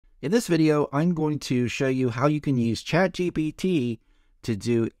In this video, I'm going to show you how you can use ChatGPT to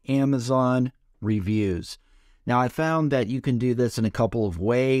do Amazon reviews. Now, I found that you can do this in a couple of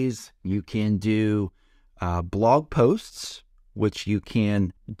ways. You can do blog posts, which you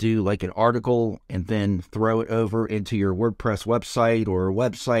can do like an article and then throw it over into your WordPress website or a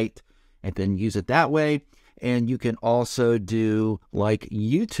website and then use it that way. And you can also do like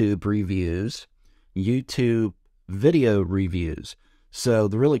YouTube reviews, YouTube video reviews. So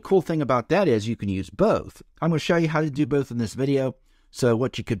the really cool thing about that is you can use both. I'm going to show you how to do both in this video. So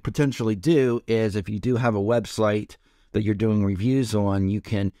what you could potentially do is if you do have a website that you're doing reviews on, you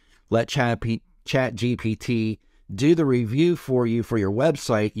can let ChatGPT do the review for you for your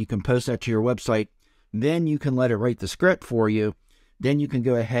website. You can post that to your website. Then you can let it write the script for you. Then you can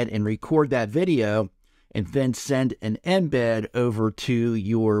go ahead and record that video and then send an embed over to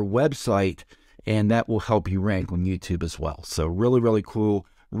your website, and that will help you rank on YouTube as well. So really, really cool,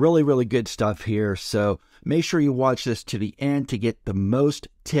 really good stuff here. So make sure you watch this to the end to get the most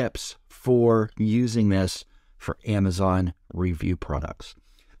tips for using this for Amazon review products.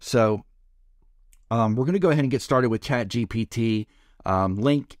 So we're going to go ahead and get started with ChatGPT.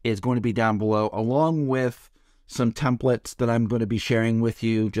 Link is going to be down below, along with some templates that I'm going to be sharing with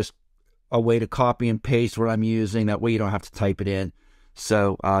you, just a way to copy and paste what I'm using. That way you don't have to type it in.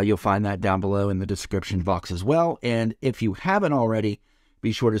 So you'll find that down below in the description box as well. And if you haven't already,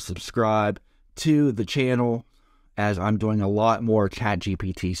 be sure to subscribe to the channel, as I'm doing a lot more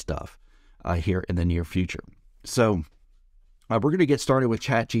ChatGPT stuff here in the near future. So we're going to get started with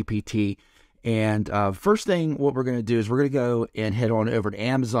ChatGPT. And first thing, what we're going to do is we're going to go and head on over to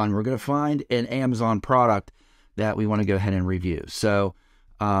Amazon. We're going to find an Amazon product that we want to go ahead and review. So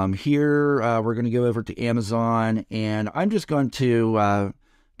here we're going to go over to Amazon, and I'm just going to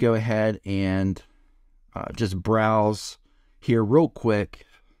go ahead and just browse here real quick,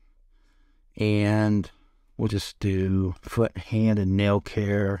 and we'll just do foot, hand, and nail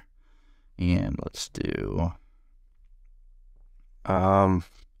care, and let's do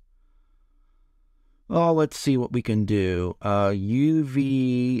let's see what we can do.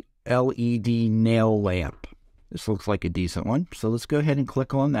 UV LED nail lamp. This looks like a decent one. So let's go ahead and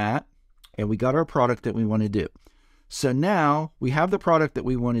click on that. And we got our product that we want to do. So now we have the product that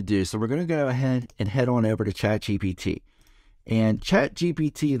we want to do. So we're going to go ahead and head on over to ChatGPT. And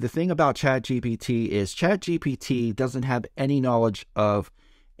ChatGPT, the thing about ChatGPT is ChatGPT doesn't have any knowledge of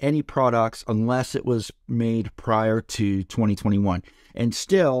any products unless it was made prior to 2021. And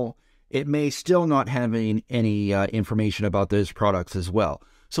still, it may still not have any information about those products as well.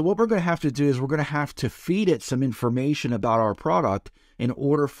 So what we're going to have to do is we're going to have to feed it some information about our product in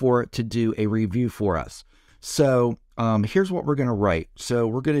order for it to do a review for us. So here's what we're going to write. So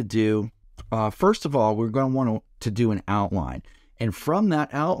we're going to do, first of all, we're going to want to do an outline. And from that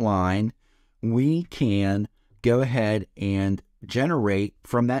outline, we can go ahead and generate,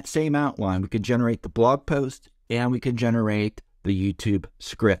 from that same outline, we can generate the blog post and we can generate the YouTube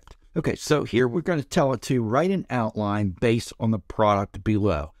script. Okay, so here we're going to tell it to write an outline based on the product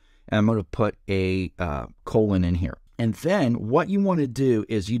below. And I'm going to put a colon in here. And then what you want to do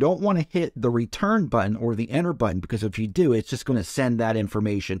is you don't want to hit the return button or the enter button, because if you do, it's just going to send that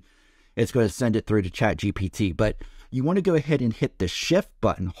information. It's going to send it through to ChatGPT. But you want to go ahead and hit the shift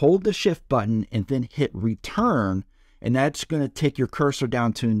button, hold the shift button, and then hit return. And that's going to take your cursor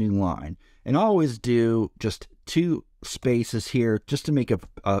down to a new line. And I always do just 2 spaces here just to make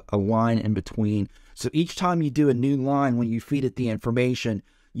a line in between. So each time you do a new line, when you feed it the information,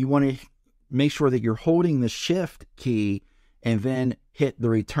 you want to make sure that you're holding the shift key and then hit the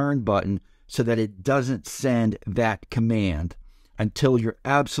return button so that it doesn't send that command until you're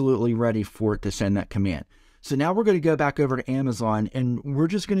absolutely ready for it to send that command. So now we're going to go back over to Amazon, and we're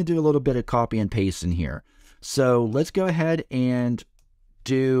just going to do a little bit of copy and paste in here. So let's go ahead and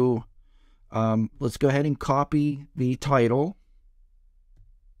do let's go ahead and copy the title.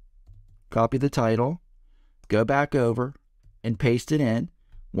 Copy the title. Go back over and paste it in.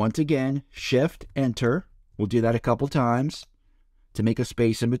 Once again, shift, enter. We'll do that a couple times to make a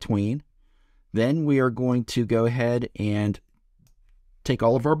space in between. Then we are going to go ahead and take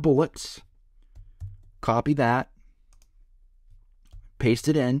all of our bullets, copy that, paste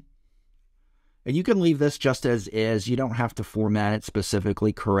it in. And you can leave this just as is. You don't have to format it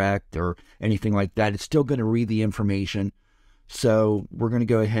specifically correct or anything like that. It's still going to read the information. So we're going to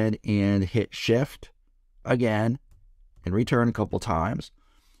go ahead and hit shift again and return a couple times.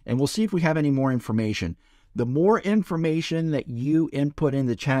 And we'll see if we have any more information. The more information that you input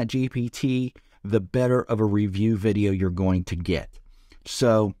into ChatGPT, the better of a review video you're going to get.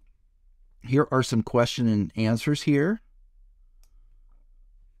 So here are some question and answers here.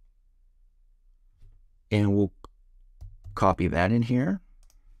 and we'll copy that in here,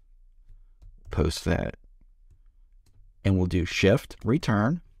 post that, and we'll do Shift,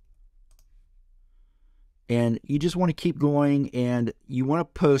 return. And you just want to keep going, and you want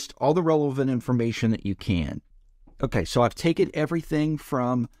to post all the relevant information that you can. Okay, so I've taken everything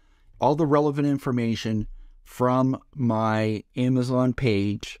from all the relevant information from my Amazon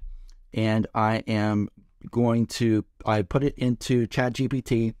page, and I put it into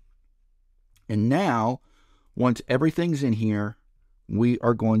ChatGPT. And now, once everything's in here, we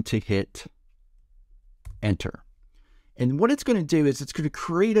are going to hit enter. And what it's going to do is it's going to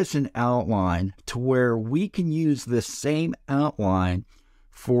create us an outline to where we can use this same outline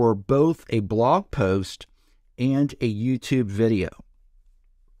for both a blog post and a YouTube video.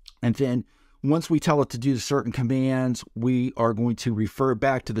 And then once we tell it to do certain commands, we are going to refer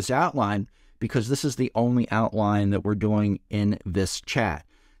back to this outline, because this is the only outline that we're doing in this chat.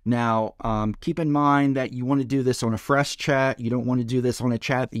 Now, keep in mind that you want to do this on a fresh chat. You don't want to do this on a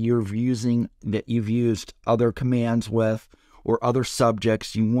chat that you've used other commands with or other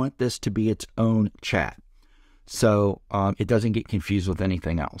subjects. You want this to be its own chat, so it doesn't get confused with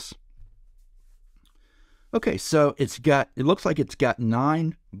anything else. Okay, so it looks like it's got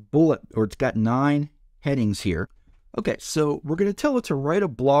 9 headings here. Okay, so we're going to tell it to write a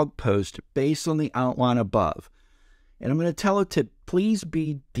blog post based on the outline above. And I'm going to tell it to please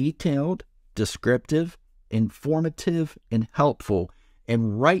be detailed, descriptive, informative, and helpful,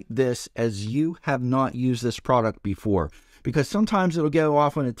 and write this as you have not used this product before. Because sometimes it'll go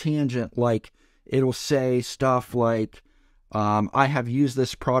off on a tangent, like it'll say stuff like, I have used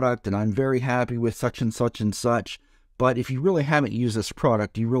this product and I'm very happy with such and such and such. But if you really haven't used this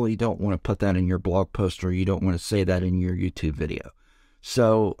product, you really don't want to put that in your blog post, or you don't want to say that in your YouTube video.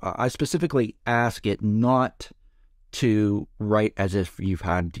 So I specifically ask it not to write as if you've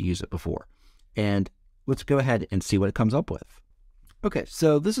had to use it before. And let's go ahead and see what it comes up with. Okay,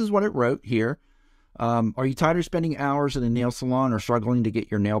 so this is what it wrote here. Are you tired of spending hours in a nail salon or struggling to get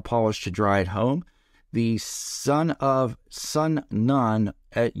your nail polish to dry at home? The sencond,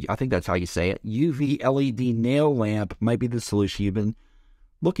 I think that's how you say it, UV LED nail lamp might be the solution you've been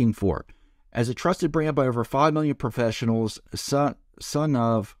looking for. As a trusted brand by over 5 million professionals, Sun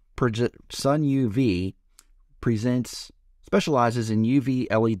UV specializes in UV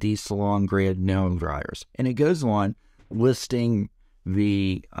LED salon grade nail dryers. And it goes on listing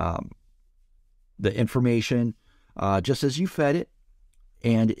the information just as you fed it,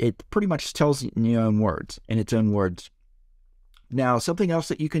 and it pretty much tells it in its own words. Now, something else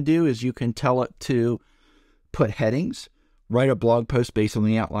that you can do is you can tell it to put headings, write a blog post based on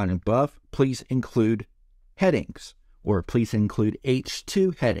the outline above. Please include headings, or please include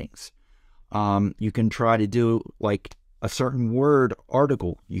H2 headings. You can try to do like a certain word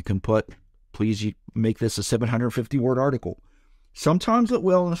article. You can put, please make this a 750 word article. Sometimes it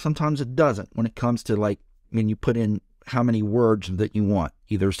will, and sometimes it doesn't, when it comes to like when you put in how many words that you want,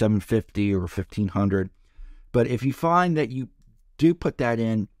 either 750 or 1500. But if you find that you do put that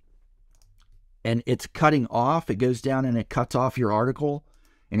in and it's cutting off, it goes down and it cuts off your article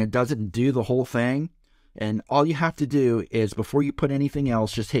and it doesn't do the whole thing, and all you have to do is, before you put anything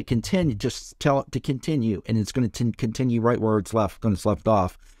else, just hit continue, just tell it to continue, and it's going to continue right where it's left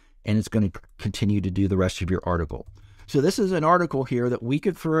off, and it's going to continue to do the rest of your article. So this is an article here that we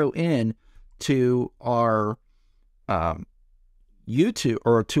could throw in to our YouTube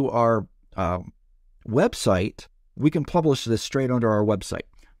or to our website. We can publish this straight onto our website.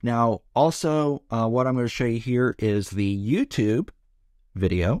 Now, also, what I'm going to show you here is the YouTube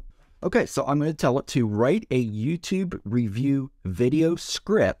video. Okay, so I'm going to tell it to write a YouTube review video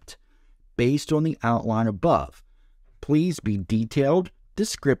script based on the outline above. Please be detailed,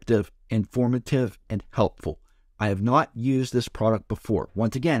 descriptive, informative, and helpful. I have not used this product before.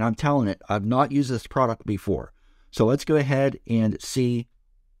 Once again, I'm telling it, I've not used this product before. So let's go ahead and see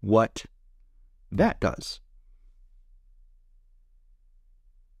what that does.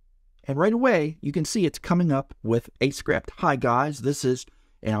 And right away, you can see it's coming up with a script. Hi guys,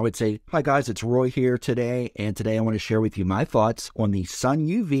 and I would say, hi guys, it's Roy here today, and today I want to share with you my thoughts on the Sun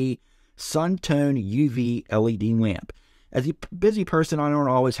UV Suntone UV LED lamp. As a busy person, I don't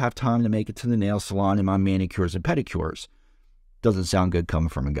always have time to make it to the nail salon and my manicures and pedicures. Doesn't sound good coming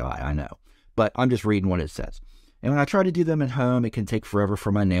from a guy, I know. But I'm just reading what it says. And when I try to do them at home, it can take forever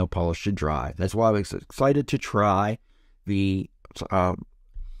for my nail polish to dry. That's why I was excited to try the,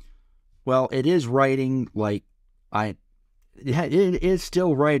 well, it is writing like it is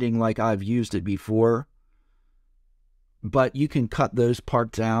still writing like I've used it before. But you can cut those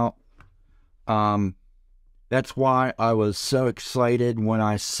parts out. That's why I was so excited when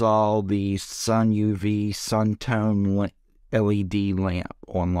I saw the Sun UV Suntone LED lamp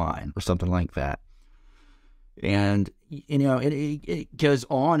online or something like that. And, you know, it goes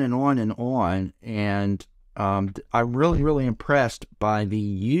on and on and on. And I'm really, really impressed by the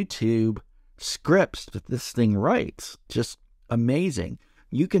YouTube scripts that this thing writes. Just amazing.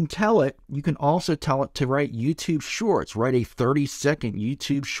 You can tell it, you can also tell it to write YouTube shorts, write a 30-second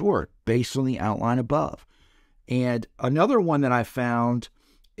YouTube short based on the outline above. And another one that I found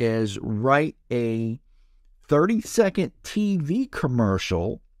is write a 30-second TV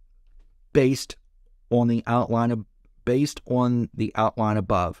commercial based on the outline above,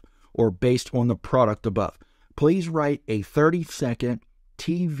 or based on the product above. Please write a 30-second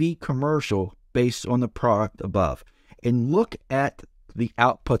TV commercial based on the product above, and look at the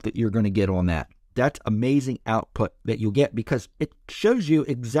output that you're going to get on that. That's amazing output that you'll get, because it shows you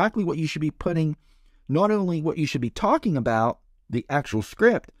exactly what you should be putting, not only what you should be talking about, the actual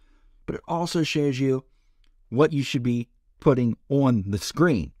script, but it also shows you what you should be putting on the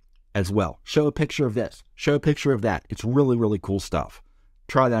screen as well. Show a picture of this, show a picture of that. It's really, really cool stuff.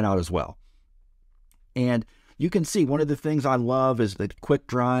 Try that out as well. And you can see one of the things I love is the quick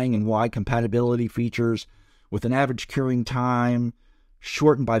drying and wide compatibility features. With an average curing time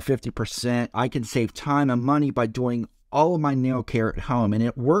shortened by 50%, I can save time and money by doing all of my nail care at home. And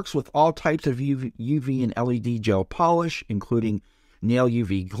it works with all types of UV and LED gel polish, including nail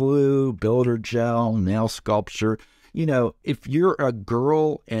UV glue, builder gel, nail sculpture. You know, if you're a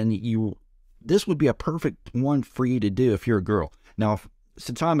girl and this would be a perfect one for you to do if you're a girl. Now,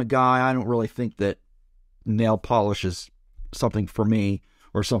 since I'm a guy, I don't really think that nail polish is something for me,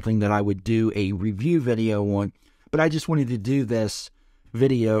 or something that I would do a review video on, but I just wanted to do this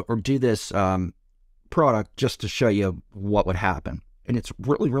video, or do this product, just to show you what would happen. And it's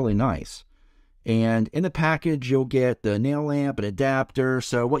really, really nice. And in the package, you'll get the nail lamp, an adapter.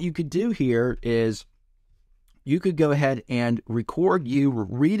 So what you could do here is you could go ahead and record you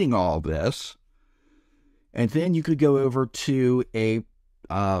reading all this, and then you could go over to a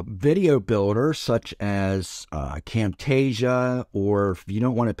video builder such as Camtasia, or if you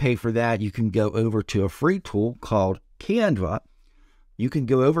don't want to pay for that, you can go over to a free tool called Canva. You can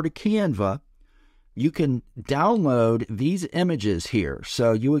go over to Canva. You can download these images here.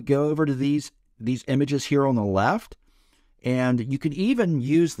 So you would go over to these images here on the left, and you can even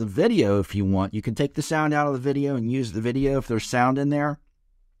use the video if you want. You can take the sound out of the video and use the video if there's sound in there.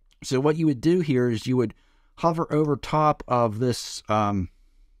 So what you would do here is you would hover over top of this.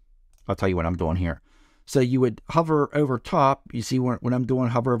 I'll tell you what I'm doing here. So you would hover over top. You see what I'm doing?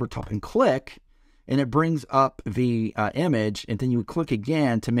 Hover over top and click, and it brings up the image. And then you would click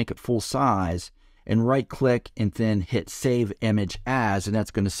again to make it full size, and right click, and then hit Save Image As, and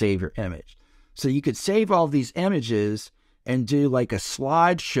that's going to save your image. So you could save all these images and do like a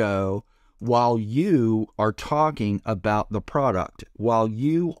slideshow while you are talking about the product, while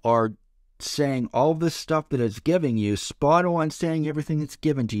you are saying all this stuff that it's giving you, spot on, saying everything that's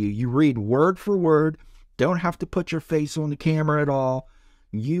given to you. You read word for word, don't have to put your face on the camera at all.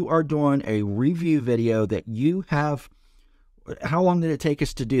 You are doing a review video that you have. How long did it take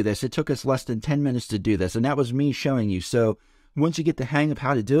us to do this? It took us less than 10 minutes to do this, and that was me showing you. So once you get the hang of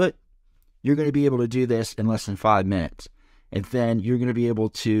how to do it, you're going to be able to do this in less than 5 minutes. And then you're going to be able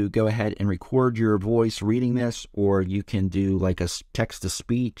to go ahead and record your voice reading this, or you can do like a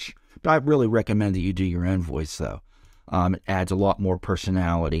text-to-speech. But I really recommend that you do your own voice, though. It adds a lot more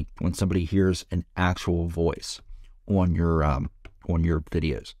personality when somebody hears an actual voice on your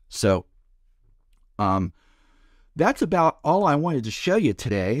videos. So that's about all I wanted to show you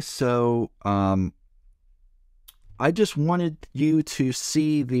today. So I just wanted you to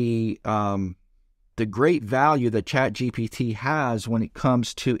see the great value that ChatGPT has when it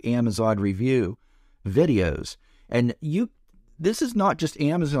comes to Amazon review videos. And this is not just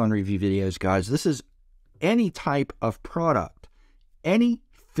Amazon review videos, guys. This is any type of product,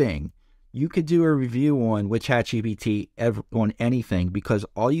 anything. You could do a review on with ChatGPT on anything, because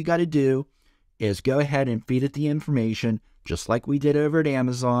all you got to do is go ahead and feed it the information, just like we did over at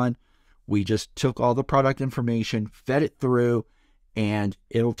Amazon. We just took all the product information, fed it through, and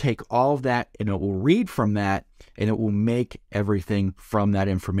it'll take all of that, and it will read from that, and it will make everything from that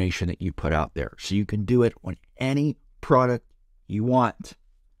information that you put out there. So you can do it on any product you want.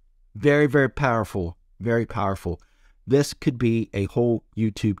 Very, very powerful. Very powerful. This could be a whole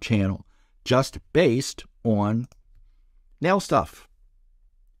YouTube channel just based on nail stuff,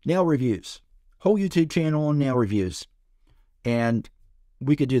 nail reviews. Whole YouTube channel on nail reviews. And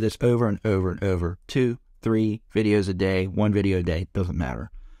we could do this over and over and over. 2, 3 videos a day, 1 video a day, doesn't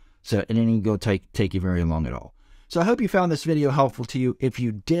matter. So it ain't going to take you very long at all. So I hope you found this video helpful to you. If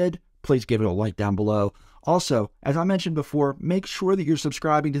you did, please give it a like down below. Also, as I mentioned before, make sure that you're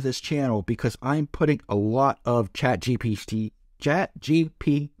subscribing to this channel because I'm putting a lot of ChatGPT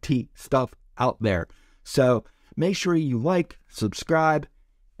stuff out there. So make sure you like, subscribe,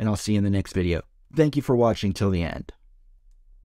 and I'll see you in the next video. Thank you for watching till the end.